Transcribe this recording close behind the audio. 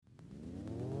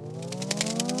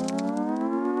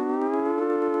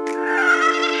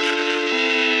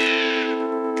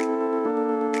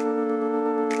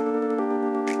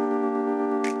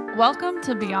Welcome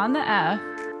to Beyond the F,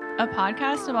 a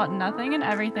podcast about nothing and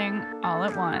everything all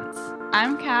at once.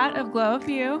 I'm Kat of Glow of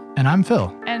You. And I'm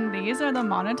Phil. And these are the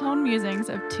monotone musings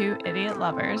of two idiot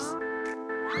lovers.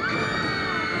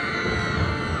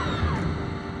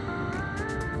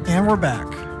 And we're back.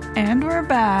 And we're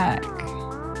back.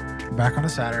 Back on a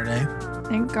Saturday.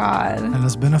 Thank God. And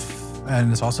it's been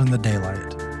and it's also in the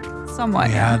daylight. Somewhat,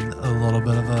 we yeah. had a little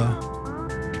bit of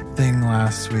a thing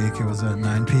last week. It was at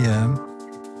 9 p.m.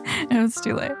 It was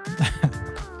too late.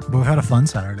 But we've had a fun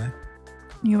Saturday.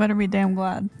 You better be damn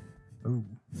glad. Ooh.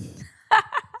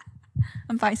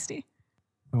 I'm feisty.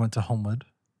 We went to Homewood.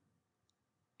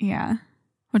 Yeah.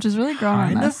 Which is really grown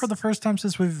on Kind us. of for the first time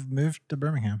since we've moved to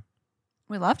Birmingham.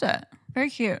 We loved it. Very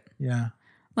cute. Yeah.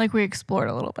 Like we explored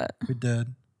a little bit. We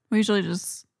did. We usually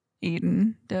just eat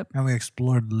and dip. And we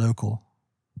explored local.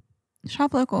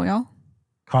 Shop local, y'all.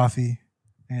 Coffee,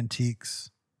 antiques,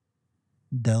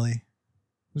 deli.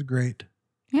 It was great.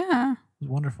 Yeah. It was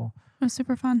wonderful. It was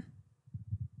super fun.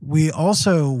 We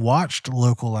also watched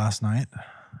local last night.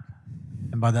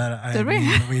 And by that, I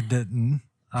mean we didn't.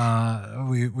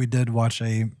 We did watch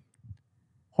a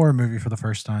horror movie for the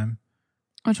first time.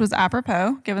 Which was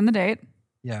apropos, given the date.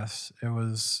 Yes, it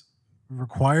was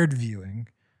required viewing.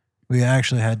 We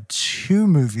actually had two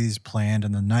movies planned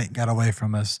and the night got away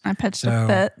from us. I pitched a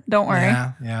fit. Don't worry.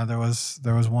 Yeah, there was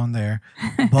one there.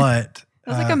 But it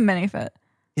was like a mini fit.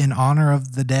 In honor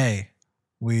of the day,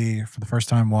 we, for the first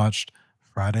time, watched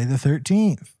Friday the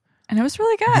 13th. And it was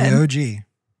really good. The OG. It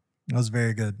was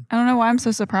very good. I don't know why I'm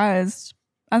so surprised.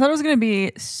 I thought it was going to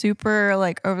be super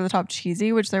like over the top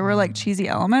cheesy, which there were like cheesy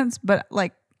elements, but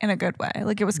like in a good way.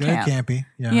 Like it was Very camp. campy.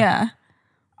 Yeah.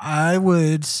 I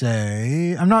would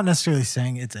say, I'm not necessarily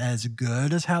saying it's as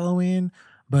good as Halloween,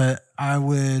 but I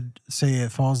would say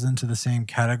it falls into the same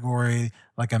category,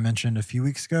 like I mentioned a few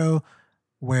weeks ago,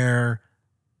 where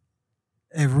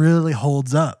it really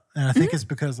holds up. And I think it's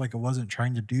because like it wasn't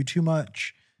trying to do too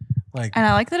much. Like, and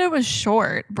I like that it was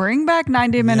short. Bring back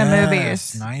 90-minute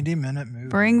movies. 90-minute movies.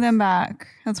 Bring them back.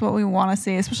 That's what we want to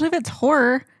see, especially if it's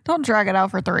horror. Don't drag it out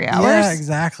for 3 hours. Yeah,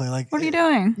 exactly. Like, what are you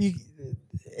doing?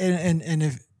 And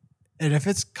if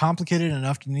it's complicated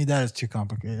enough to need that, it's too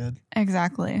complicated.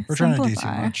 Exactly. We're trying to do too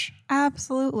much.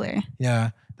 Absolutely. Yeah,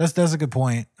 that's a good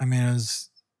point. I mean, it was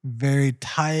very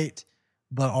tight,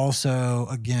 but also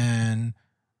again,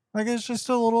 like it's just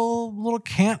a little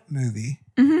camp movie,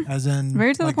 as in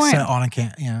very to like the point. set on a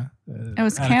camp. Yeah, it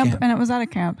was camp, and it was at a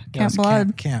camp. Camp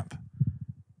Blood. Camp.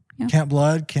 Yeah. Camp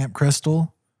Blood. Camp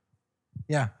Crystal.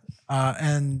 Yeah,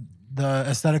 and the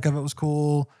aesthetic of it was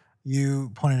cool.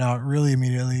 You pointed out really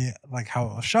immediately like how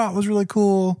it was shot was really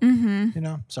cool. Mm-hmm. You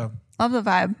know, so love the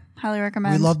vibe. Highly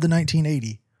recommend. We love the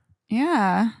 1980.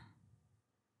 Yeah.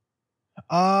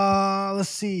 Let's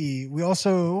see. We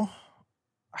also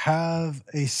have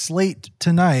a slate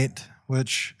tonight,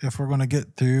 which if we're going to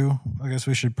get through, I guess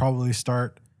we should probably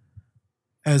start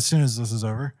as soon as this is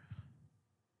over.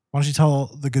 Why don't you tell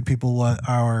the good people what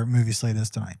our movie slate is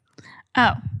tonight?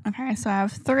 Oh, okay. So I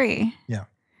have 3. Yeah.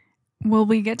 Will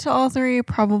we get to all 3?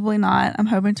 Probably not. I'm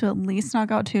hoping to at least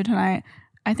knock out 2 tonight.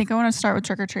 I think I want to start with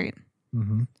Trick or Treat.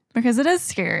 Mm-hmm. Because it is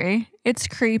scary. It's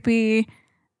creepy.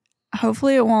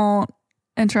 Hopefully it won't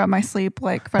interrupt my sleep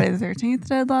like Friday the 13th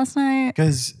did last night.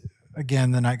 Because,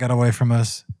 again, the night got away from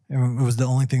us. It was the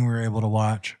only thing we were able to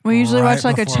watch. We usually watch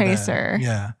like a chaser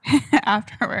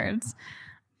afterwards.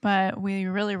 But we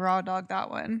really raw dogged that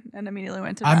one and immediately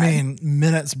went to bed. I mean,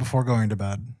 minutes before going to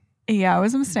bed. Yeah, it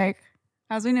was a mistake,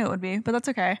 as we knew it would be. But that's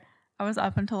okay. I was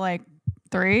up until like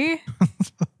 3.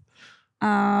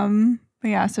 But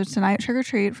yeah, so tonight, Trick or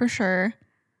Treat for sure.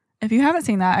 If you haven't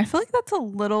seen that, I feel like that's a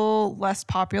little less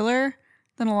popular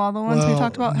than a lot of the ones we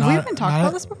talked about. Have we even talked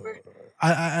about this before?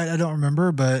 I don't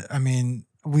remember, but I mean,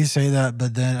 we say that,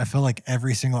 but then I feel like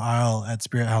every single aisle at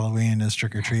Spirit Halloween is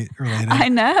Trick or Treat related. I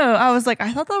know. I was like,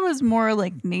 I thought that was more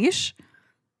like niche,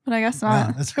 but I guess not.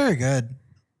 Yeah, it's very good.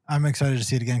 I'm excited to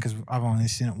see it again because I've only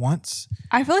seen it once.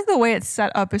 I feel like the way it's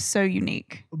set up is so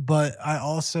unique. But I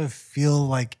also feel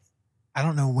like, I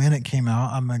don't know when it came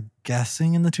out. I'm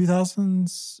guessing in the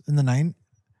 2000s, in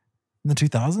the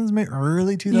 2000s, maybe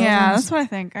early 2000s. Yeah, that's what I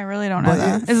think. I really don't know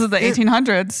that. Is it the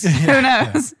 1800s? Who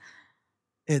knows? Yeah.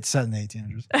 It's set in the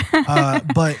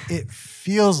 1800s. But it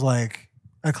feels like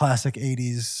a classic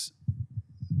 80s.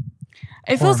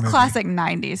 It feels classic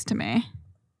 90s to me.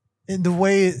 In the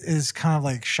way it is kind of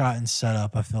like shot and set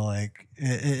up, I feel like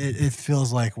it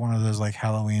feels like one of those like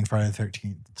Halloween, Friday the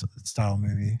 13th style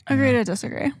movie. Agree to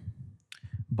disagree.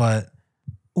 But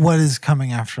what is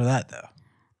coming after that, though?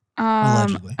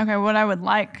 Allegedly. Okay, what I would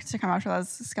like to come after that is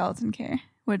Skeleton Key.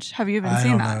 which have you even I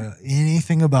seen don't that? know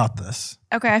anything about this.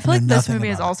 Okay, I feel I like know this nothing movie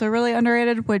is about it. also really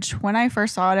underrated, which when I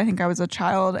first saw it, I think I was a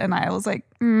child and I was like,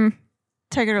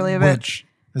 take it or leave it. Which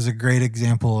is a great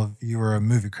example of you were a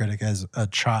movie critic as a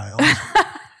child.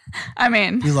 I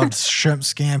mean, You loved Shrimp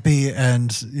Scampi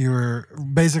and you were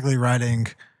basically writing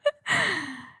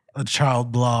a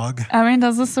child blog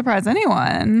does this surprise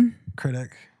anyone?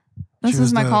 critic. This She is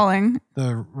was my the- calling.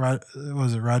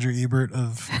 Was it Roger Ebert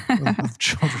of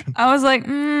children? I was like,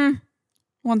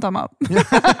 one thumb up.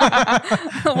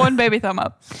 One baby thumb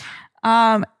up.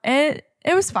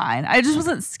 It was fine. I just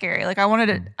wasn't scary. Like I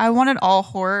wanted all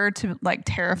horror to like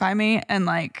terrify me and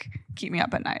like keep me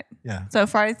up at night. Yeah. So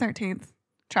Friday the 13th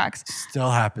tracks.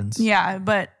 Still happens. Yeah,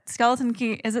 but Skeleton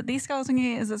Key, is it the Skeleton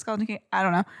Key? Is it Skeleton Key? I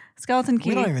don't know. Skeleton Key.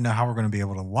 We don't even know how we're going to be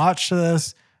able to watch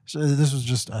this. So this was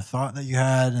just a thought that you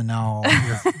had, and now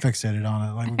you're fixated on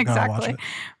it. Like we've got to watch Exactly. it.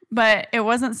 But it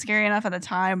wasn't scary enough at the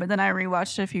time. But then I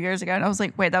rewatched it a few years ago and I was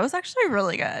like, wait, that was actually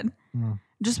really good.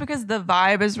 Just because the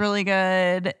vibe is really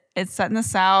good. It's set in the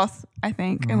South, I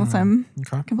think, unless I'm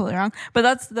Okay. completely wrong. But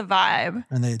that's the vibe.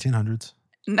 In the 1800s.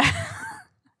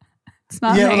 It's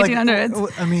not in the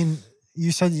 1800s. I mean,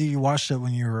 you said you watched it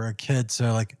when you were a kid.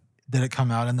 So, like, did it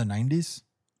come out in the 90s?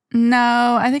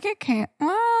 No, I think it can't.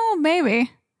 Well,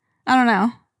 maybe. I don't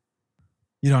know.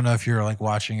 You don't know if you were like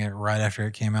watching it right after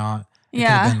it came out. It could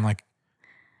Yeah. have been like,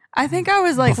 I think I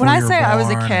was like, Before when I you were say I was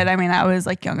a born. kid, I mean, I was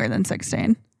like younger than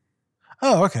 16.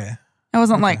 oh, okay. I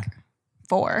wasn't Okay. like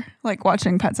 4, like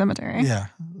watching Pet Cemetery. Yeah.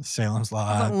 Salem's I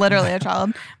Lot. wasn't literally a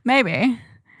child. Maybe.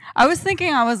 I was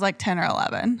thinking I was like 10 or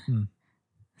 11.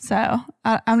 So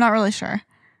I'm not really sure.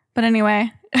 But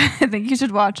anyway, I think you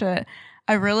should watch it.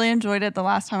 I really enjoyed it the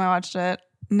last time I watched it.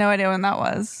 No idea when that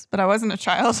was, but I wasn't a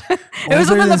child. It was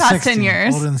Older within the than past 16. 10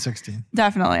 years. Older than 16.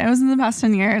 Definitely. It was in the past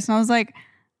 10 years. And I was like,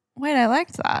 wait, I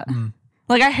liked that.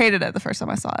 Like, I hated it the first time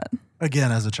I saw it.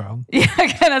 Again, as a child. Yeah,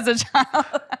 again, as a child.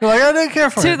 You're like, I didn't care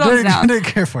for Two it. thumbs down. I didn't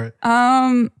care for it.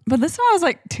 But this time I was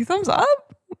like, 2 thumbs up?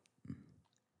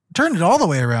 Turned it all the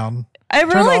way around. It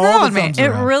really grew all the on me. thumbs It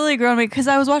around. really grew on me because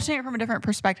I was watching it from a different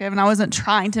perspective and I wasn't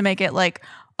trying to make it like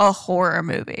a horror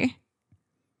movie.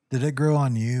 Did it grow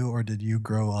on you or did you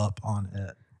grow up on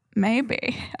it?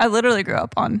 Maybe. I literally grew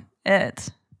up on it,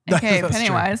 aka That's true.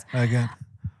 Pennywise. Again.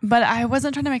 But I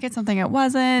wasn't trying to make it something it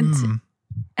wasn't.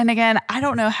 And again, I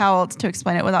don't know how else to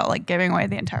explain it without like giving away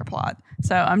the entire plot.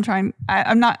 So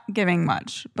I'm not giving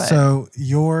much. But So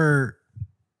your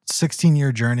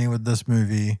 16-year journey with this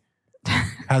movie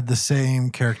had the same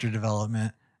character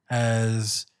development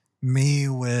as me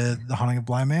with The Haunting of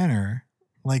Bly Manor.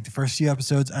 Like the first few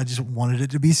episodes, I just wanted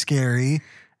it to be scary.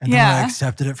 And then I Yeah.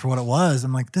 accepted it for what it was.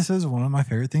 I'm like, this is one of my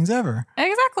favorite things ever.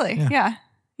 exactly. Yeah.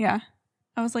 Yeah.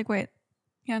 I was like, wait,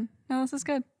 yeah, no, this is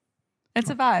good. It's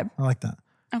a vibe. I like that.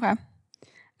 Okay.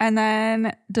 And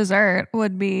then dessert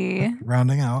would be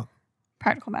Rounding out.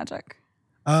 Practical Magic.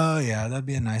 Oh, yeah, that'd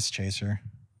be a nice chaser.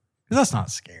 'Cause that's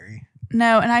not scary.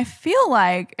 No, and I feel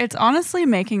like it's honestly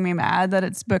making me mad that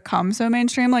it's become so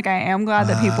mainstream. Like I am glad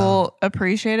that people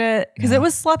appreciate it because Yeah. it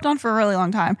was slept on for a really long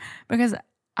time. Because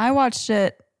I watched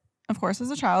it, of course,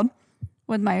 as a child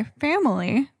with my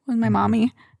family, with my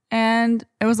mommy, and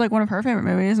it was like one of her favorite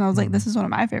movies. And I was like, this is one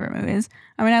of my favorite movies.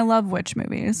 I mean, I love witch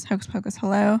movies, Hocus Pocus,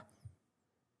 Hello.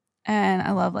 And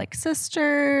I love like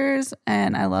Sisters,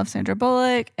 and I love Sandra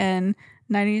Bullock and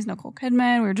 90s Nicole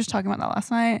Kidman. We were just talking about that last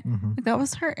night. Mm-hmm. Like that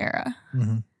was her era.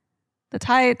 Mm-hmm. The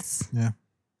tights. Yeah.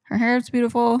 Her hair is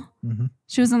beautiful. Mm-hmm.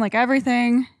 She was in like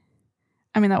everything.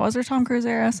 I mean, that was her Tom Cruise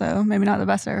era, so maybe not the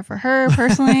best era for her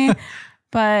personally,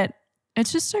 but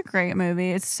it's just a great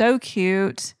movie. It's so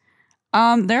cute.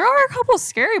 There are a couple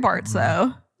scary parts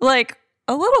though, like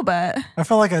a little bit. I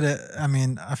feel like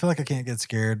I feel like I can't get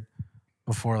scared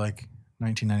before like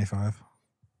 1995.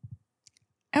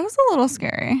 It was a little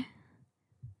scary.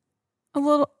 A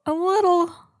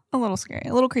little scary,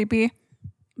 a little creepy,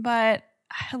 but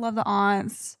I love the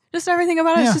aunts. Just everything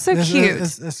about it. It's just so cute.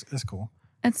 It's cool.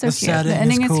 It's so the cute. setting The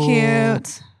ending is is cool.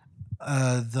 cute.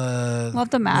 Love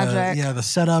the magic. The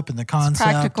setup and the concept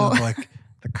practical. of like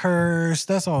the curse.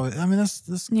 That's all. I mean,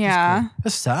 that's Yeah. cool.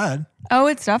 It's sad. Oh,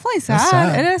 it's definitely sad.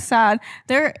 sad. It is sad.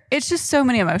 It's just so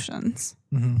many emotions.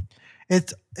 Mm-hmm.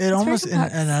 It almost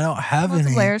complex. and I don't have Lots of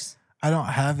any layers. I don't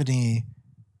have any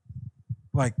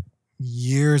like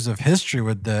years of history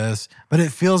with this, but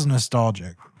it feels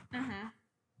nostalgic. Mm-hmm.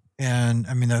 And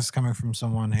I mean, that's coming from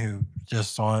someone who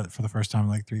just saw it for the first time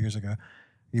like 3 years ago. Are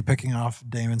you picking off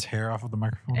Damon's hair off of the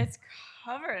microphone? It's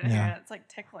covered in Yeah. here. It's like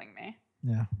tickling me.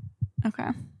 Yeah. Okay.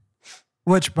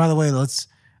 Which, by the way, let's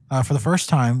for the first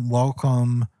time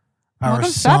welcome our Welcome,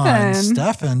 son, Stefan.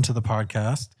 Stefan, to the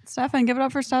podcast. Stefan, give it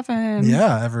up for Stefan.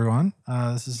 Yeah, everyone.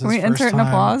 This is his Can we first insert an time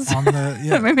applause? on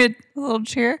the Maybe a little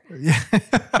cheer. yeah.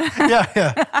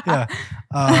 yeah.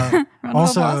 Round of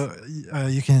Also,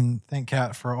 you can thank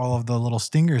Kat for all of the little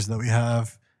stingers that we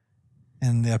have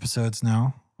in the episodes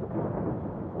now.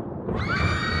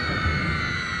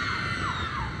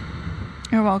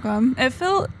 You're welcome. It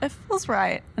feels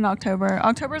right in October.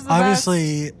 October's the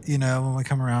Obviously, you know, when we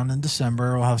come around in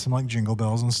December, we'll have some like jingle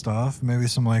bells and stuff. Maybe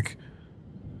some like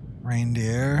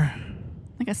reindeer. best.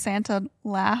 Like a Santa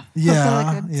laugh.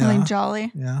 Yeah, Hopefully something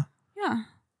jolly. Yeah. Yeah.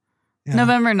 Yeah.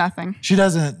 November, nothing. She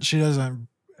doesn't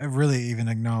really even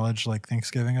acknowledge like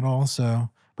Thanksgiving at all. So,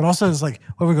 but also it's like,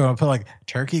 what are we going to put like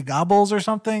turkey gobbles or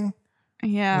something?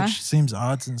 Yeah. Which seems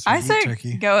odd since we I eat say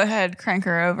turkey. go ahead, crank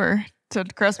her over to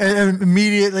Christmas. And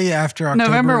immediately after October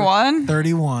November 1?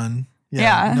 31.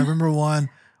 Yeah. November 1.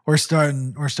 We're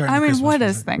starting. I the mean, Christmas what is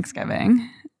music. Thanksgiving?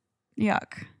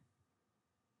 Yuck.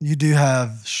 You do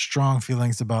have strong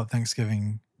feelings about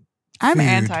Thanksgiving. I'm food.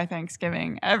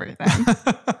 anti-Thanksgiving, everything.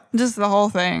 Just the whole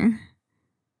thing.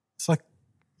 It's like,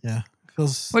 yeah, it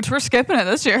feels. Which we're skipping it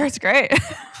this year. It's great.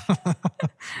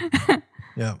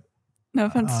 Yeah. No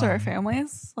offense to our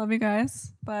families. Love you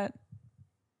guys. But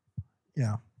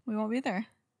Yeah. we won't be there.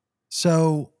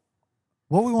 So,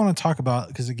 what we want to talk about,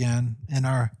 because again, in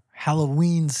our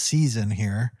Halloween season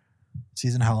here,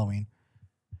 Halloween,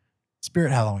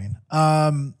 Spirit Halloween,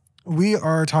 we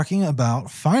are talking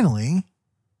about finally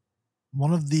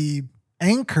one of the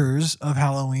anchors of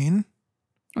Halloween,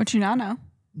 Which you now know.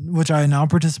 which I now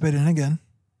participate in again.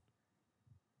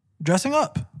 Dressing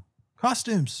up,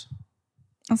 costumes.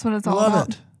 That's what it's I all love about.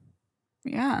 it.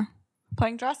 Yeah.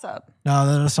 Playing dress up. Now,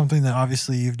 that is something that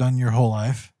obviously you've done your whole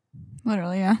life.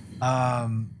 Literally, yeah.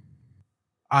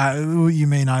 You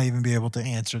may not even be able to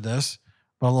answer this,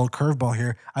 but a little curveball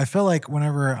here. I feel like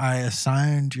whenever I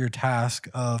assigned your task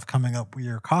of coming up with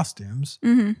your costumes,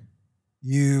 Mm-hmm.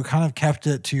 you kind of kept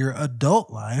it to your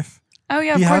adult life. Oh,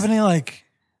 yeah. Do you Of course. have any like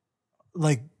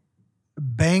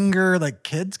banger like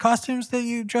kids costumes that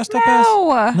you dressed up as?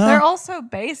 No, No? they're all so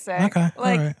basic. Okay,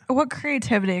 Like, alright. what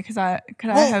creativity could I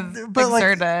Well, have but, like,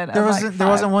 exerted? There at, wasn't like, there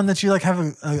wasn't 5? one that you like have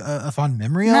a fond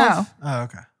memory No. of? Oh,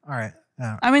 okay. All right.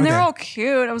 Yeah. I mean, they okay. were all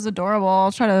cute. It was adorable.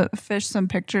 I'll try to fish some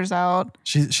pictures out.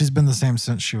 She's been the same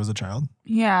since she was a child.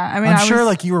 Yeah, I mean, I'm sure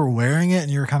like you were wearing it and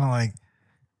you were kind of like,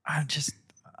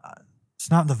 it's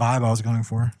not the vibe I was going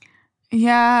for.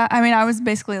 Yeah, I mean, I was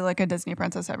basically like a Disney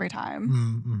princess every time.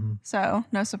 Mm-hmm. So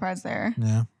no surprise there.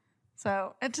 Yeah.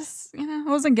 So it just, it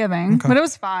wasn't giving, Okay. but it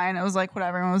was fine. It was like what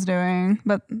everyone was doing,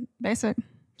 but basic.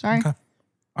 Sorry. Okay.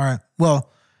 All right.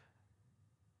 Well,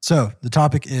 so the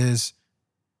topic is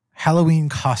Halloween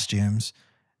costumes.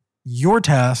 Your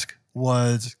task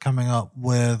was coming up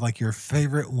with like your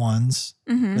favorite ones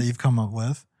Mm-hmm. that you've come up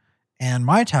with. And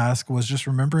my task was just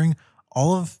remembering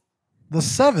all of the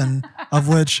 7 of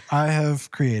which I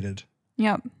have created.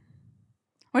 Yep.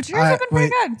 Which yours have been pretty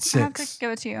good. I have to 6.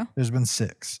 give it to you. There's been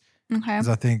 6. Okay. Because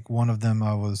I think one of them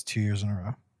was 2 years in a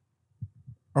row.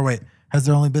 Or wait, has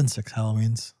there only been 6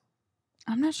 Halloweens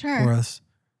I'm not for sure. us?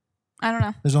 I don't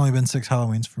know. There's only been 6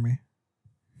 Halloweens for me.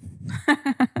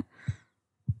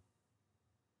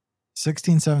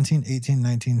 16, 17, 18,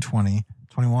 19, 20,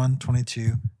 21,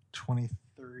 22,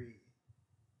 23.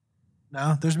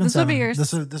 No, there's been This 7. would be your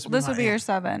This would be your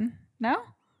 7. No?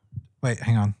 Wait,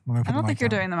 hang on. Let me put I don't the think mic you're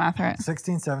down. doing the math right.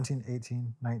 16, 17,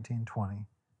 18, 19, 20,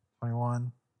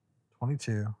 21,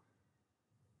 22,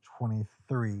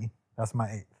 23. That's my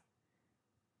 8th.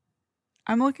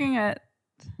 I'm looking at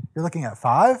You're looking at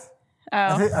 5? oh.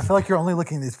 I feel like you're only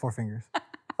looking at these 4 fingers.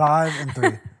 5 and 3.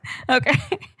 Okay.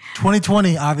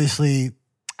 2020, obviously,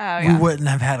 Oh we yeah. wouldn't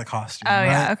have had a costume. Oh right?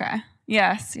 yeah, okay.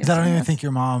 Yes. 'Cause I don't even yes. think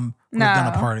your mom would have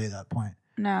done a No. party at that point.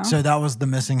 No. So that was the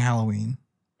missing Halloween.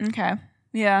 Okay.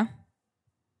 Yeah.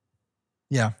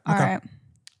 Yeah. All Okay. right.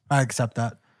 I accept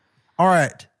that. All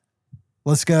right.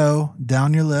 Let's go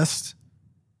down your list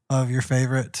of your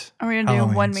favorite. Are we gonna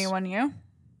do one Halloweens. me, one you?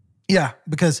 Yeah,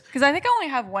 because Because I think I only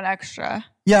have one extra.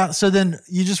 yeah, so then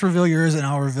you just reveal yours and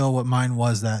I'll reveal what mine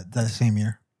was that same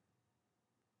year.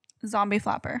 Zombie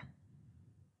flapper.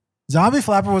 Zombie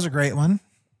Flapper was a great one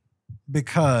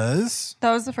because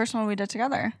That was the first one we did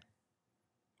together.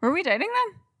 Were we dating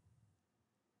then?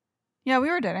 Yeah, we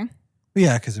were dating.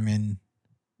 yeah, because I mean,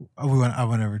 I went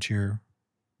over to your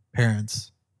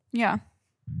parents. Yeah.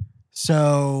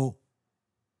 So,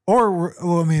 we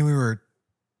were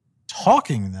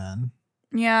talking then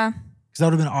Yeah. because that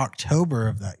would have been October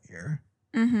of that year.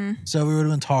 Mm-hmm. So we would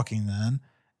have been talking then.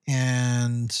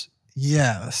 And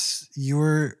yes, you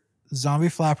were Zombie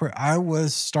Flapper. I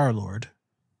was Star-Lord.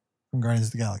 from Guardians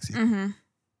of the Galaxy. Mm-hmm.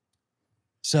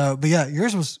 So, but yeah,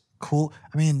 yours was cool.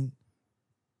 I mean,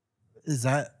 was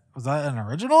that an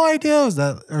original idea? Is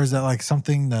that like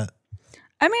something that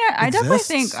I mean, I definitely exists?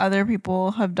 think other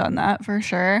people have done that for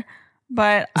sure.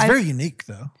 But It's very unique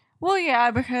though. Well,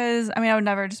 yeah, because I mean, I would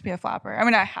never just be a flapper. I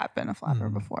mean, I have been a flapper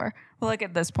Mhm. before, but like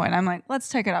at this point, I'm like, let's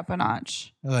take it up a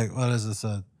notch. Like, what is this?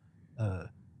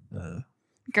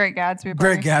 Great Gatsby party.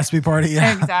 Great Gatsby party.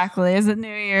 Yeah. Exactly. Is it New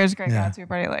Year's Great Yeah. Gatsby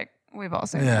party? Like we've all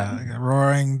seen Yeah. it. Like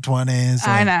roaring 20s.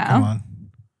 I like, know. Come on.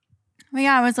 But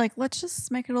yeah, I was like, let's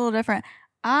just make it a little different.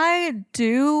 I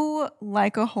do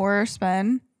like a horror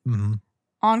spin hmm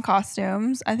on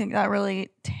costumes. I think that really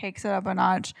takes it up a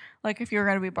notch. Like if you were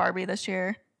going to be Barbie this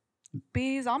year,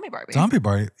 be Zombie Barbie. Zombie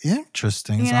Barbie.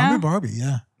 Interesting. You Zombie know? Barbie.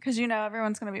 Yeah. Because you know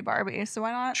everyone's going to be Barbie. So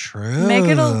why not True. make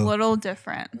it a little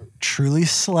different? Truly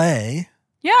slay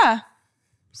Yeah.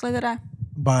 Slay the die.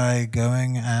 by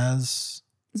going as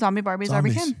Zombie Barbies are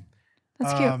Zombies. begin.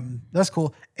 That's cute. That's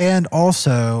cool. And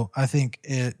also, I think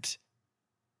it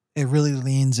really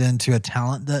leans into a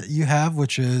talent that you have,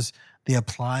 which is the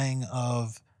applying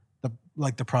of the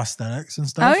prosthetics and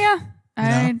stuff. Oh, yeah.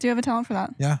 I know? do have a talent for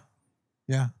that. Yeah.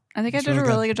 Yeah. I think It's I did really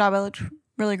a really good job. I looked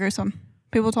really gruesome.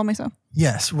 People told me so.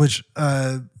 Yes, which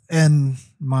and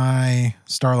my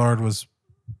Star-Lord was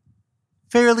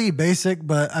fairly basic,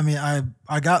 but I mean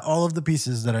I got all of the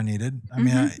pieces that I needed. I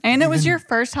mean, Mhm. And it was your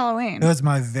first Halloween. it was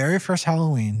my very first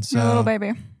Halloween. So Your little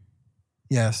baby.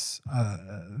 yes,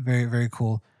 very very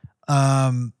cool.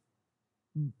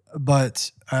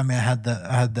 But I mean, I had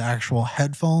the actual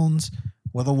headphones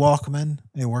with a Walkman,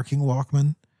 a working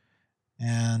Walkman,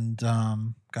 and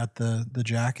got the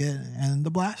jacket and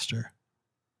the blaster.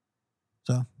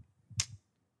 So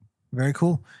very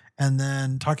cool. And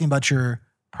then talking about your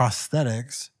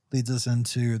prosthetics leads us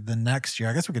into the next year.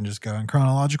 I guess we can just go in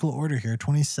chronological order here.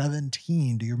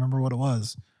 2017. Do you remember what it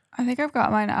was? I think I've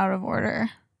got mine out of order.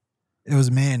 It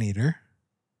was Maneater.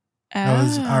 That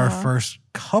was our Oh. first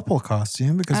couple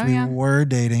costume because Oh, we yeah. were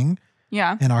dating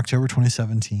Yeah. in October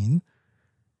 2017.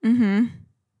 Mm-hmm.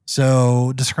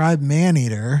 So describe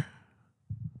Maneater.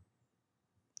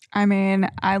 I mean,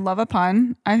 I love a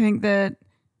pun. I think that,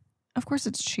 of course,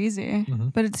 it's cheesy,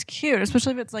 Mhm. but it's cute,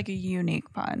 especially if it's like a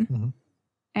unique pun. Mhm.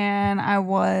 And I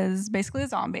was basically a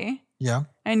zombie, Yeah.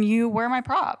 and you were my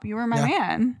prop. You were my Yeah.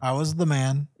 man. I was the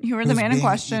man. You were who the was man in being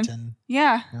question. eaten.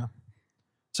 Yeah.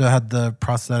 So I had the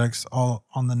prosthetics all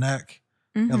on the neck.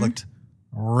 Mhm. It looked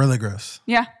really gross.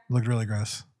 Yeah. Looked really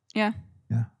gross.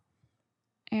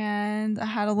 And I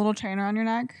had a little chain around your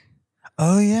neck.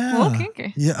 Oh A yeah. little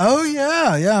kinky. Yeah. Oh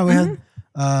yeah. Yeah. We Mhm.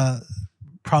 had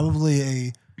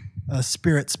probably a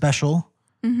Spirit Special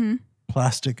Mm-hmm.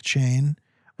 plastic chain.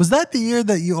 Was that the year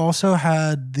that you also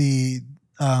had the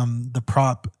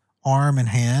prop arm and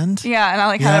hand? Yeah, and I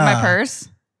like had it in my Yeah. purse.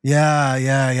 Yeah.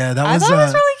 That I was thought it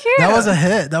was really cute. that was a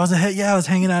hit. That was a hit. Yeah, it was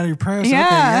hanging out of your purse. Yeah.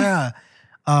 Okay,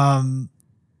 yeah.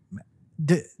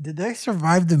 Did they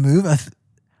survive the move?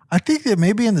 I think they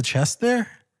may be in the chest there.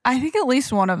 I think at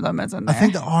least one of them is in I there.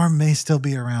 think the arm may still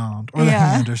be around, or the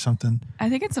Yeah. hand, or something. I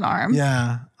think it's an arm.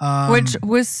 Yeah. Which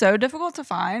was so difficult to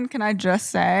find. Can I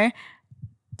just say?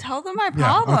 Tell them my Yeah,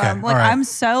 problem. okay, Like all right. I'm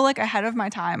so like ahead of my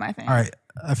time, I think. All right.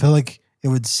 I feel like it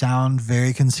would sound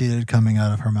very conceited coming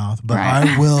out of her mouth, but Right.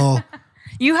 I will.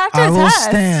 You have to I will attest.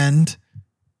 stand,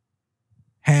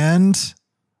 hand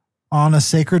on a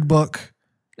sacred book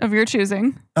Of your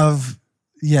choosing. of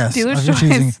yes, Dealer's of your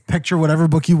choosing. choice. Picture whatever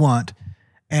book you want,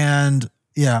 and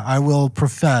yeah, I will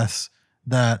profess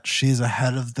that she's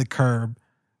ahead of the curve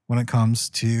when it comes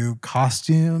to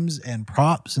costumes and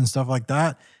props and stuff like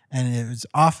that. And it was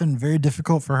often very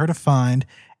difficult for her to find.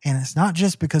 And it's not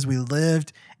just because we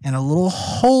lived in a little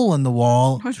hole in the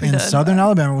wall Which we in did, southern but-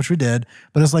 Alabama, which we did,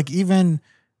 but it's like even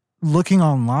looking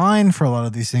online for a lot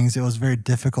of these things, it was very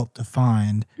difficult to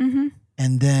find. Mm-hmm.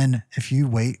 And then if you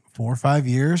wait 4 or 5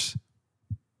 years,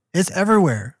 it's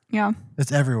everywhere. Yeah.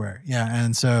 It's everywhere. Yeah.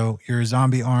 And so your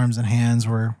zombie arms and hands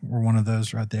were one of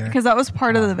those right there. Because that was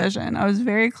part of the vision. I was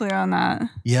very clear on that.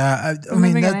 Yeah. I the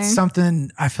mean, beginning. that's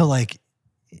something I feel like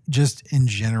just in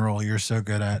general you're so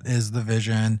good at is the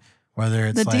vision, whether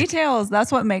it's The like details,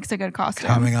 that's what makes a good costume.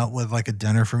 coming up with like a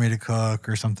dinner for me to cook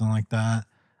or something like that.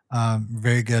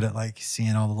 Very good at like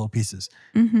seeing all the little pieces.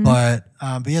 Mhm. But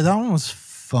yeah, that one was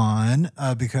fun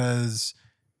because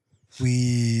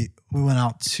we went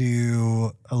out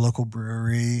to a local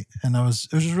brewery and it was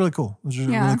just really cool. It was just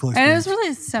a Yeah. really cool And it experience. was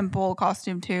really simple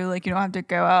costume too. Like you don't have to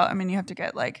go out. I mean, you have to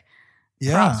get like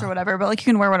yeah. props or whatever, but like you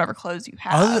can wear whatever clothes you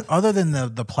have. Other than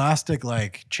the plastic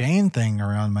like chain thing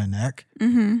around my neck,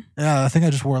 Mm-hmm. yeah, I think I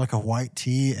just wore like a white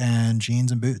tee and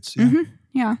jeans and boots. Yeah. Mm-hmm.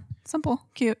 Yeah. Simple,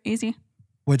 cute, easy.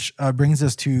 Which brings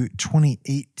us to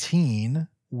 2018,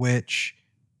 which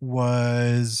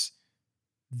was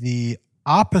the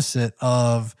opposite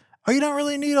of, oh, you don't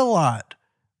really need a lot.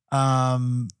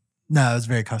 No, it was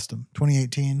very custom.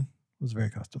 2018 was very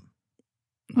custom.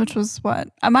 Which was what?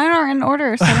 Mine aren't in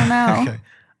order, so I don't know. Okay.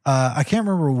 I can't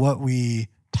remember what we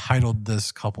titled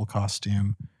this couple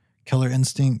costume. Killer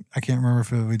Instinct. I can't remember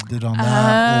if we did on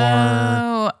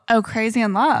that or Crazy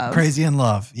in Love. Crazy in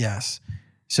Love. Yes.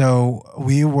 So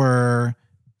we were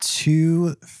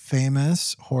two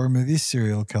famous horror movie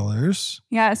serial killers.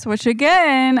 Yes, which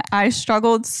again, I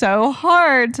struggled so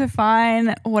hard to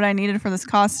find what I needed for this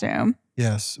costume.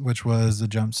 Yes, which was the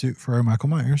jumpsuit for Michael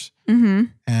Myers. Mm-hmm.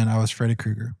 And I was Freddy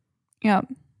Krueger. Yep.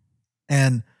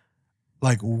 And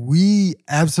like we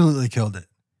absolutely killed it.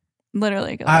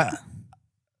 Literally killed it.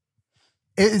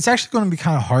 It's actually going to be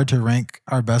kind of hard to rank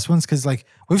our best ones because like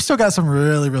we've still got some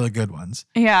really, really good ones.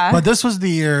 Yeah. But this was the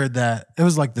year that it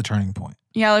was like the turning point.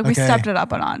 Yeah, like we stepped it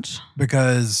up a notch.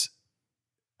 Because,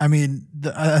 I mean,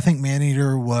 I think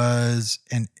Maneater was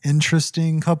an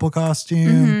interesting couple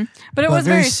costume. Mm-hmm. But it was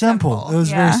very simple. It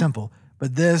was very simple.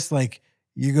 But this, like,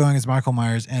 you going as Michael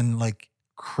Myers and like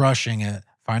crushing it,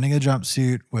 finding a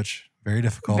jumpsuit, which very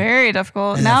difficult. Very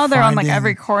difficult. And now they're on like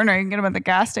every corner. You can get them at the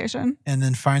gas station. And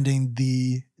then finding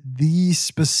the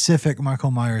specific Michael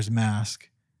Myers mask,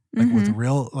 like with the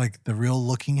real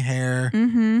looking hair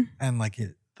and like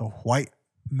the white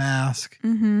mask.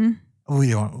 Mm-hmm.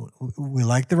 We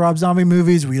like the Rob Zombie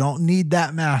movies. We don't need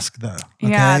that mask though. Okay?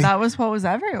 Yeah, that was what was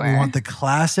everywhere. We want the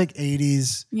classic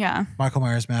 80s Michael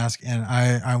Myers mask. And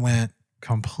I went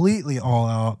completely all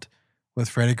out with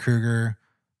Freddy Krueger,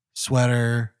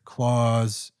 sweater,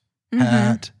 claws,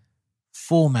 hat,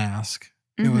 full mask.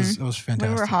 It was fantastic.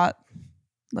 We were hot,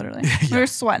 literally. We were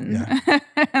sweating,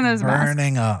 and those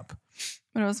burning masks. up.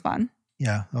 But it was fun.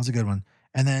 Yeah, that was a good one.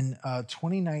 And then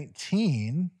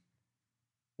 2019,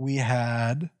 we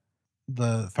had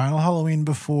the final Halloween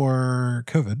before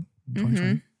COVID.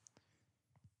 2020.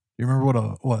 You remember what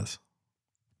it was?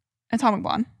 Atomic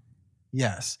Blonde.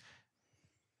 Yes.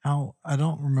 Now I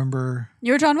don't remember.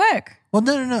 You were John Wick. Well,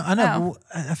 no. I know.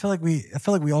 Oh. I feel like we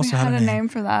also had a name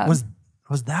for that. Was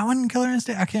that one Killer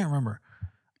Instinct? I can't remember.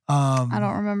 I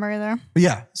don't remember either. But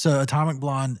yeah, so Atomic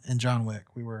Blonde and John Wick,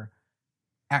 we were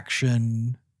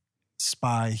action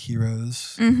spy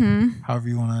heroes. However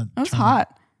you want to. It was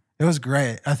hot. It was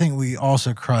great. I think we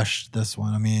also crushed this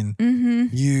one. I mean,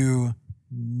 you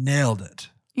nailed it.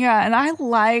 Yeah, and I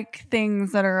like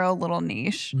things that are a little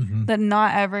niche that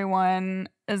not everyone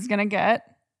is going to get.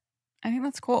 I think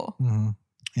that's cool.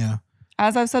 Yeah.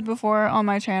 As I've said before on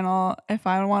my channel, if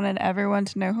I wanted everyone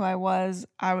to know who I was,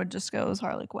 I would just go as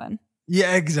Harley Quinn.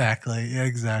 Yeah, exactly.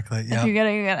 Yep. If you get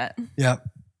it, you get it. Yep.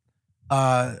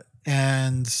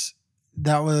 And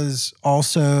that was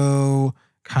also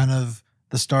kind of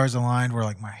the stars aligned where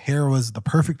like my hair was the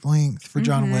perfect length for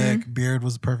John Wick. Beard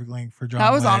was the perfect length for John Wick.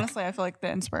 That was honestly, I feel like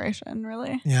the inspiration,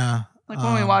 really. Yeah. Like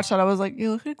when we watched that, I was like,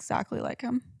 you look exactly like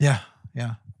him. Yeah.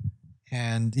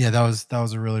 And yeah, that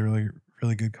was a really, really,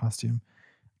 really good costume.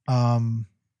 And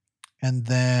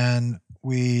then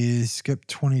we skipped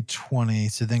 2020.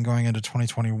 So then going into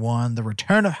 2021, the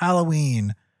return of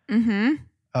Halloween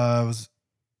was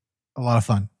a lot of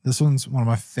fun. This one's one of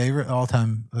my favorite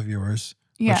all-time of yours,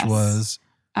 which was...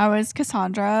 I was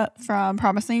Cassandra from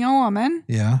Promising Young Woman.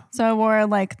 Yeah. So I wore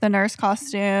like the nurse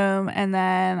costume and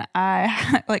then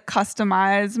I like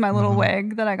customized my little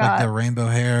wig that I got. Like the rainbow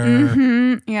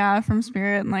hair. Yeah, from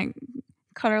Spirit and like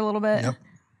cut her a little bit.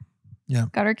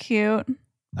 Yep. Got her cute.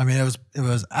 I mean, it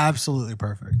was absolutely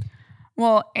perfect.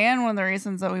 Well, and one of the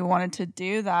reasons that we wanted to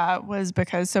do that was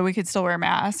because so we could still wear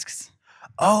masks.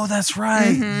 Oh, that's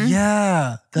right.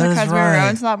 Yeah. Because we were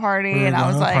going to that party and I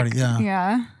was like,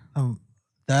 yeah.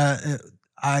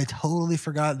 I totally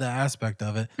forgot that aspect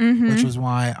of it, which was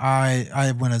why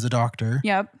I went as a doctor.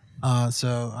 Yep.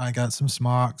 So I got some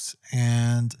smocks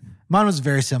and mine was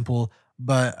very simple,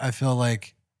 but I feel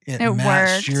like it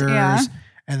matched worked, yours. yeah.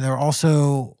 And they're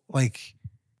also like,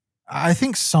 I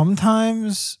think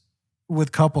sometimes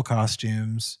with couple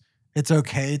costumes, it's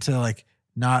okay to like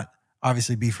not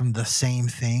obviously be from the same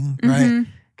thing, right?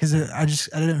 Because I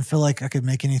didn't feel like I could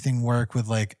make anything work with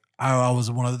like, I was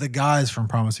one of the guys from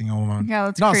Promising Young Woman. Yeah,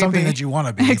 that's not creepy. Something that you want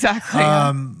to be. Exactly.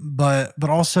 But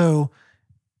also,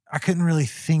 I couldn't really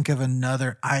think of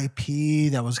another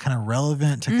IP that was kind of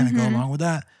relevant to kind of go along with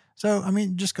that. So, I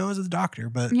mean, just go as a doctor,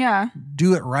 but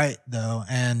do it right though.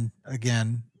 And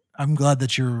again, I'm glad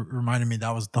that you reminded me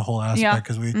that was the whole aspect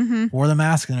because we wore the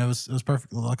mask and it was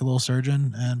perfect, like a little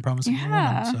surgeon and Promising Young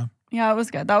Woman. So. Yeah, it was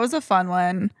good. That was a fun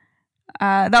one.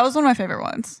 That was one of my favorite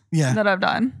ones Yeah. that I've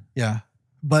done. Yeah.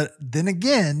 But then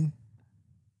again,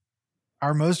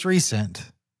 our most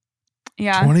recent,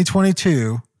 Yeah.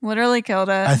 2022, Literally killed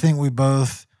it. I think we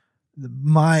both,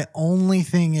 my only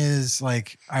thing is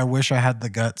like, I wish I had the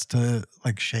guts to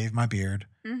like shave my beard,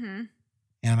 mm-hmm.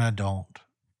 and I don't.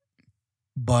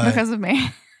 But because of me.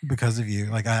 because of you,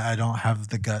 like I don't have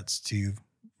the guts to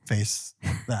face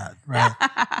that,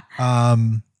 right?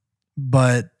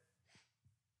 But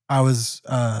I was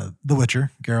The Witcher,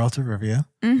 Geralt of Rivia,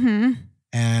 mm-hmm.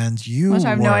 and you Which I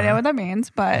have no were- idea what that means,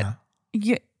 but Yeah.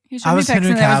 you should I be was Henry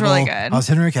fixing it. It was Cavill. really good. I was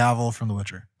Henry Cavill from The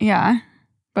Witcher. Yeah.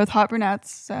 Both hot brunettes.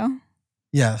 So,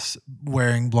 Yes,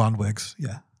 wearing blonde wigs.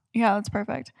 Yeah, yeah, that's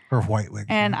perfect. or white wigs.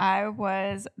 And yeah. I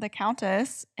was the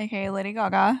Countess, aka Lady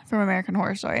Gaga from American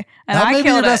Horror Story. And That I may be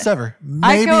your killed best it. ever.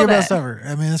 Maybe your killed best it. ever.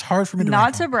 I mean, it's hard for me to Not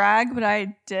rank to them. brag, but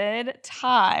I did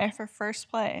tie for first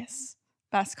place.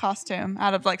 Best costume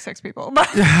out of like 6 people.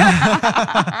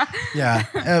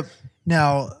 Yeah.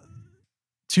 Now,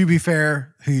 to be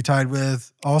fair, who you tied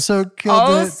with also killed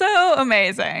it, Also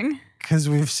amazing. because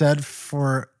we've said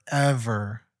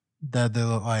forever that they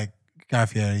look like Guy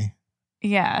Fieri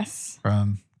Yes.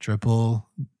 from Triple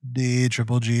D,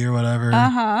 Triple G, or whatever.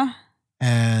 Uh-huh.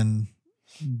 And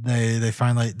they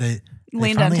finally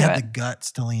Leaned finally into had it. the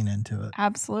guts to lean into it,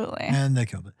 Absolutely. and they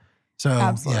killed it. So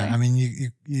Absolutely. yeah, I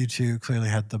mean, you two clearly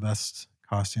had the best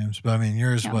costumes, but I mean,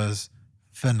 yours Yeah. was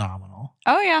phenomenal.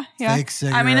 Oh, yeah. Yeah. Fake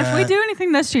cigarette. I mean, if we do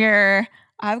anything this year,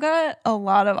 I've got a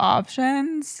lot of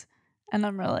options and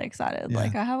I'm really excited. Yeah.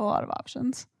 Like, I have a lot of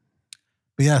options.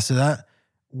 But yeah, so that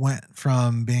went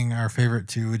from being our favorite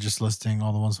to just listing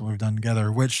all the ones that we've done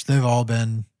together, which they've all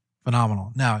been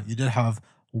phenomenal. Now, you did have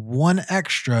one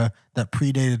extra that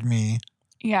predated me.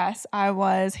 Yes, I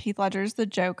was Heath Ledger's The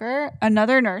Joker,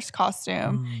 another nurse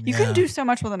costume. You can do so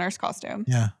much with a nurse costume.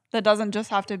 Yeah. That doesn't just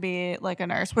have to be like a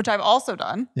nurse, which I've also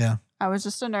done. Yeah. I was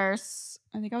just a nurse.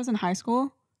 I think I was in high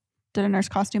school. Did a nurse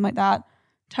costume like that.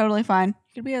 Totally fine.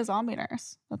 You could be a zombie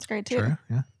nurse. That's great too. True.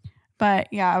 Yeah. But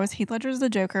yeah, I was Heath Ledger's The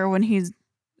Joker when he's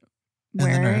And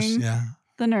wearing the nurse. Yeah.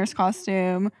 the nurse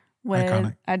costume. With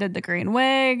Iconic. I did the green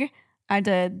wig. I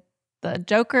did the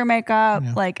Joker makeup.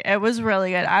 Yeah. Like it was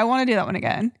really good. I want to do that one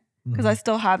again because Mhm. I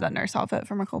still have that nurse outfit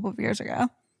from a couple of years ago.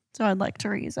 So I'd like to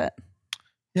reuse it.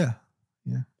 Yeah.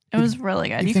 It was really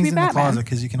good. Keep You can things be in the Batman. closet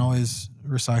because you can always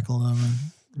recycle them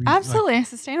and Absolutely,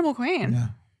 sustainable queen.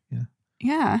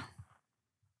 Yeah.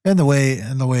 And the way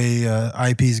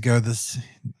IPs go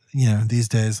these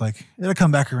days, like it'll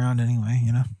come back around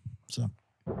anyway, So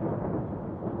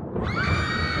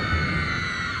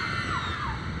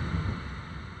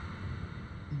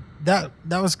that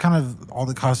was kind of all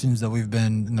the costumes that we've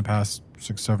been in the past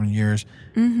 6-7 years.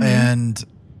 Mhm. And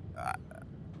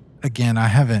again, I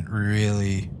haven't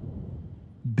really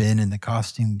been in the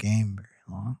costume game very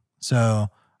long, so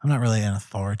I'm not really an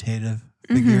authoritative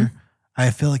figure. I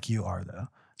feel like you are, though.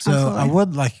 So Absolutely. I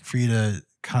would like for you to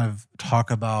kind of talk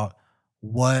about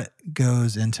what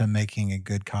goes into making a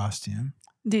good costume.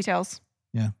 Details.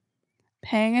 Yeah.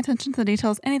 Paying attention to the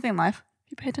details. Anything in life.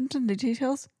 If you pay attention to the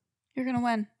details, you're gonna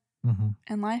win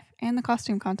in life and the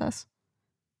costume contest.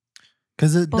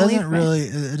 Because it Believe doesn't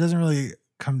me. really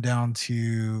come down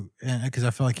to, because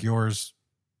I feel like yours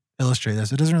illustrate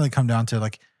this. It doesn't really come down to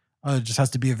like, oh, it just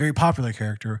has to be a very popular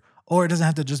character, or it doesn't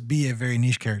have to just be a very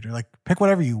niche character. Like pick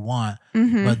whatever you want,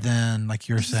 Mhm. but then like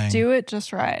you're Just saying, do it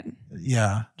just right.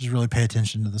 yeah, just really pay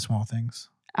attention to the small things.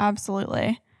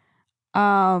 Absolutely.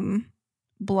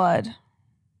 Blood.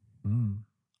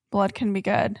 Blood can be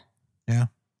good. Yeah.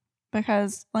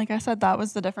 Because, like I said, that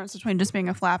was the difference between just being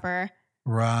a flapper.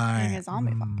 Right. Being a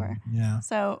zombie flapper. Yeah.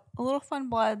 So a little fun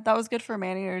blood. That was good for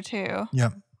Maneater too.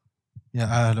 Yep. Yeah,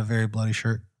 I had a very bloody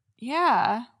shirt.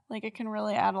 Yeah. Like it can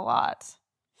really add a lot.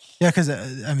 Yeah, because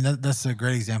I mean that's a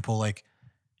great example. Like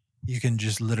you can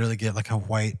just literally get like a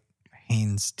white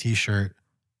Hanes T-shirt,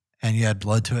 and you add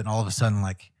blood to it, and all of a sudden,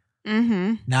 like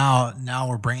Mm-hmm. now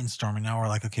we're brainstorming. Now we're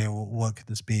like, okay, well, what could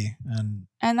this be? And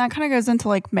that kind of goes into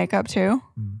like makeup too.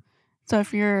 Mm. So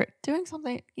if you're doing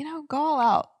something, go all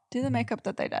out. Do the makeup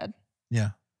that they did.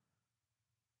 Yeah,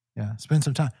 spend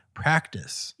some time,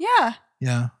 practice. Yeah.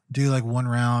 Yeah, do like one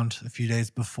round a few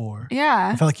days before. Yeah.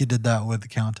 I felt like you did that with the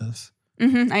Countess.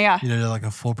 Mm-hmm. Yeah. You did like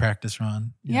a full practice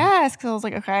run. Yes. Because I was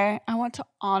like, okay, I want to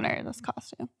honor this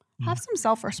costume. Have some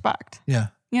self-respect. Yeah.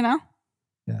 Yeah.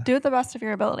 Yeah. Do it the best of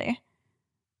your ability.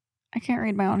 I can't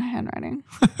read my own handwriting.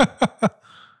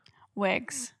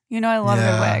 Wigs. I love a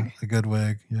good wig. A good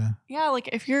wig. Yeah. Yeah, like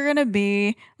if you're going to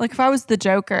be, like if I was the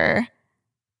Joker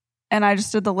and I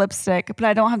just did the lipstick, but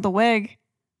I don't have the wig,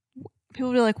 people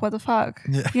will be like, what the fuck?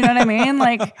 Yeah. You know what I mean?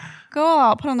 Like, go all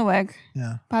out, put on the wig,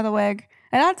 Yeah. buy the wig.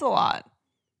 And that's a lot.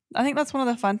 I think that's one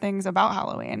of the fun things about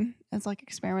Halloween is like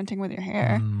experimenting with your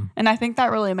hair. And I think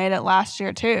that really made it last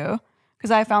year too,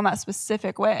 because I found that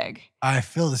specific wig. I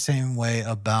feel the same way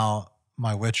about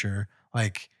my Witcher.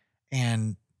 Like,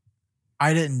 and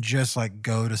I didn't just like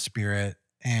go to Spirit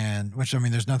and, which I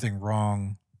mean, there's nothing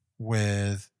wrong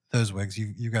with those wigs.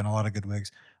 You've gotten a lot of good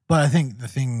wigs. But I think the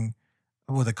thing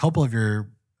with a couple of your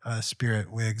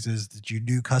Spirit wigs is that you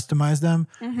do customize them.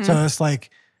 So it's like,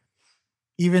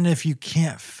 even if you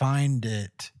can't find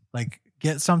it, like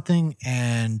get something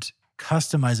and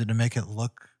customize it to make it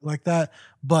look like that.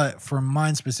 But for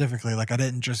mine specifically, like I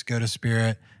didn't just go to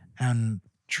Spirit and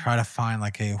try to find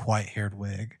like a white haired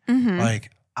wig.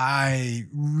 Like I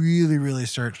really, really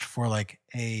searched for like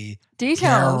a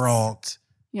details. Geralt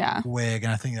Yeah. wig.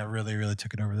 And I think that really, really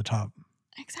took it over the top.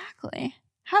 Exactly.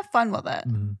 Have fun with it,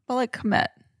 but like commit,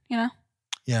 you know?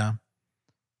 Yeah.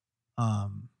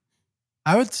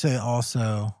 I would say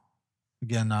also,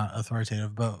 again, not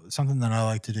authoritative, but something that I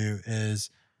like to do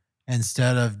is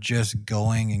instead of just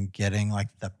going and getting like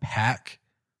the pack.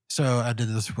 So I did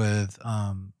this with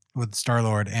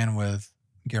Star-Lord and with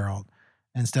Geralt.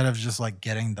 Instead of just like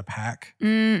getting the pack,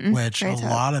 which a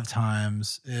lot of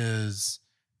times is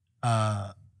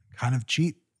kind of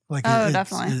cheap. Like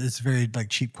definitely. It's very like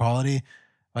cheap quality.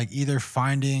 Like either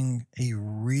finding a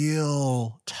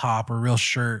real top or real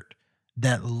shirt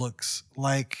that looks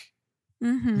like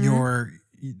your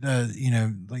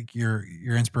like your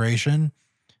inspiration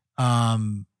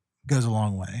goes a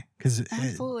long way because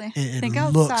absolutely it think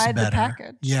looks outside better. The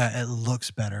package. Yeah, it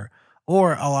looks better.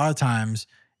 Or a lot of times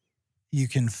you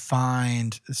can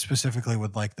find, specifically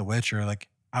with like The Witcher, like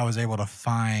I was able to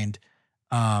find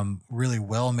really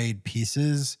well made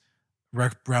pieces,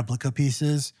 replica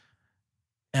pieces.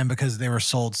 And because they were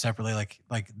sold separately, like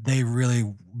they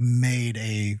really made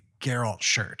a Geralt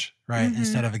shirt, right?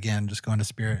 Instead of, again, just going to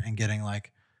Spirit and getting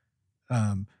like,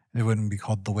 it wouldn't be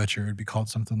called The Witcher. It'd be called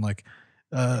something like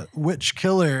Witch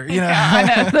Killer. You know? Yeah, I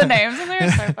know. The names in there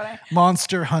are so funny.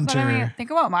 Monster Hunter. But I mean,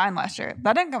 think about mine last year.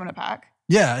 That didn't come in a pack.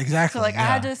 Yeah, exactly. So like I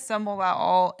had to assemble that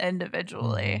all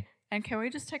individually. And can we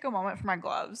just take a moment for my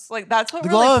gloves? Like that's what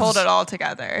really pulled it all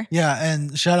together. Yeah,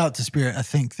 and shout out to Spirit, I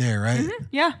think there, right?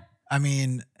 Yeah. I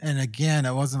mean, and again,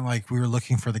 it wasn't like we were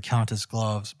looking for the Countess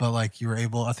gloves, but like you were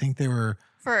able, I think they were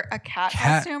for a cat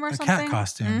costume or something. A cat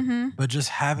costume. But just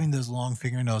having those long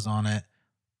fingernails on it,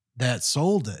 that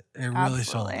sold it. It really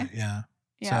sold it. Yeah.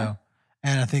 So,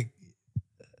 and I think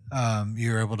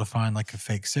you were able to find like a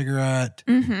fake cigarette.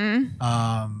 And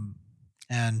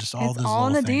just all those all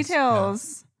in the things.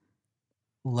 details. Yeah.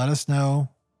 Let us know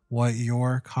what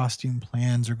your costume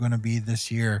plans are going to be this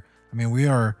year. I mean, we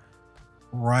are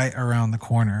right around the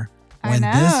corner. When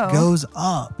this goes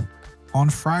up on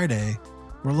Friday,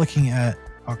 we're looking at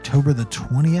October the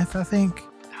 20th, I think.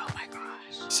 Oh my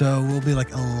gosh. So we'll be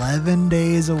like 11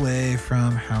 days away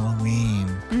from Halloween.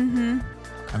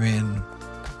 I mean,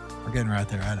 we're getting right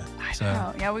there at it. I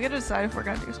know. Yeah, we got to decide if we're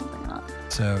going to do something or not.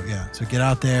 So yeah, so get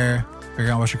out there,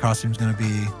 figure out what your costume's going to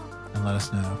be, and let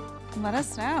us know. Let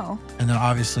us know. And then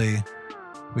obviously,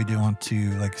 we do want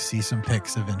to like see some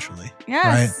pics eventually. Yes.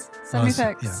 Right? Send me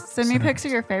pics. Yeah, send me pics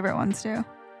of your favorite ones too.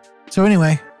 So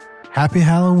anyway, happy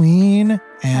Halloween and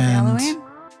happy Halloween.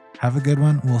 Have a good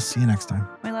one. We'll see you next time.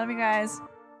 We love you guys.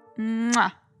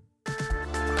 Mwah.